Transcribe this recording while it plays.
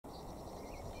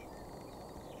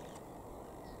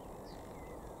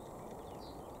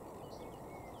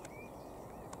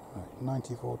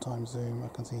94 times zoom, I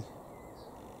can see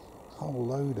a whole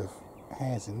load of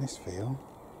hares in this field.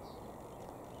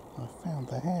 I found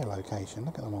the hare location,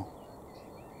 look at them all.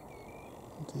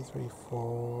 1, 2, 3,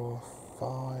 4,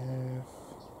 5.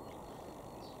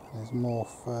 And there's more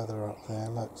further up there,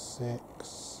 look,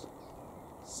 6,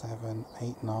 7,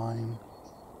 8, 9.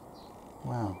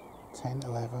 Wow, 10,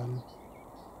 11,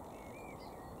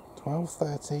 12,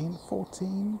 13,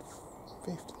 14,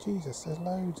 15. Jesus, there's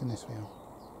loads in this field.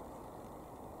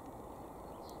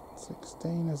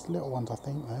 16, there's little ones I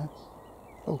think there.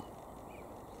 Oh,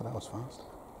 well, that was fast.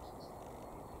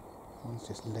 One's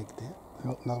just legged it.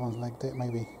 Oh, another one's legged it,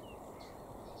 maybe.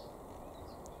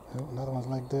 Oh, another one's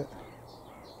legged it.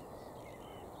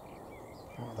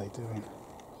 What are they doing?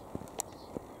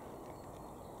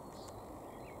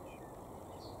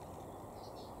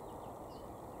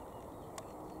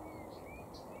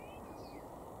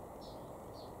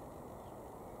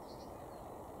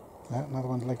 Oh, another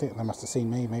one's legged it. They must have seen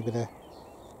me. Maybe they're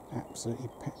absolutely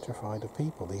petrified of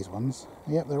people, these ones.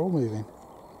 Yep, they're all moving.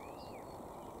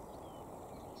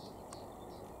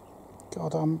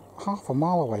 God, I'm half a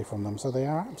mile away from them, so they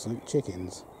are absolute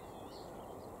chickens.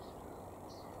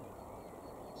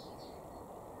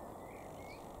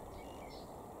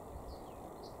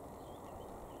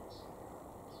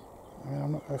 I mean,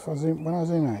 I'm not, when I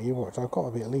zoom out, you watch, I've got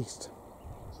to be at least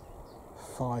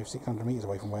 500-600 metres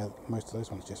away from where most of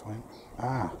those ones just went.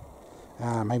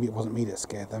 Maybe it wasn't me that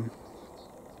scared them.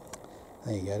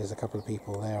 There you go, there's a couple of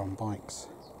people there on bikes.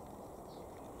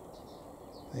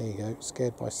 There you go,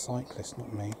 scared by cyclists,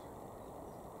 not me.